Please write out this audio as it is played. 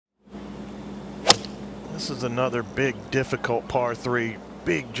This is another big, difficult par 3,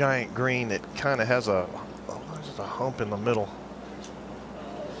 big, giant green that kind of has a hump in the middle.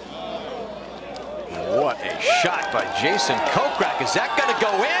 What a shot by Jason Kokrak. Is that going to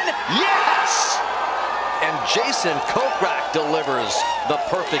go in? Yes! And Jason Kokrak delivers the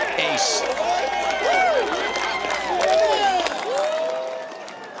perfect ace.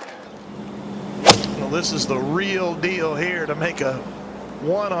 Well, this is the real deal here to make a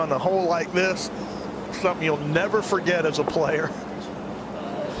one on a hole like this. Something you'll never forget as a player.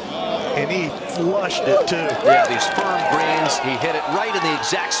 And he flushed it too. Yeah, these firm greens. He hit it right in the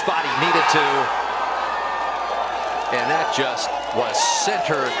exact spot he needed to. And that just was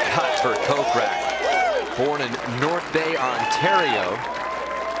center cut for Kokrak. Born in North Bay, Ontario.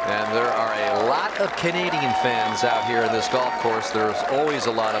 And there are a lot of Canadian fans out here in this golf course. There's always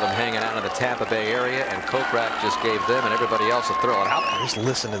a lot of them hanging out in the Tampa Bay area, and Kokrak just gave them and everybody else a thrill. And how just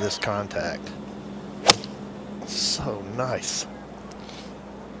listen to this contact. So nice.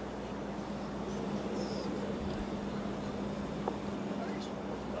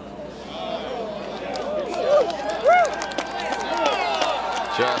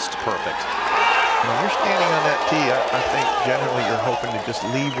 Just perfect. When you're standing on that tee, I think generally you're hoping to just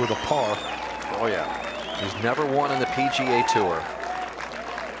leave with a par. Oh yeah. He's never won in the PGA Tour.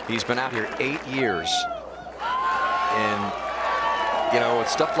 He's been out here 8 years. And, you know, when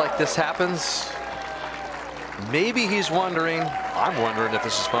stuff like this happens, maybe he's wondering, I'm wondering if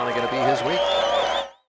this is finally going to be his week.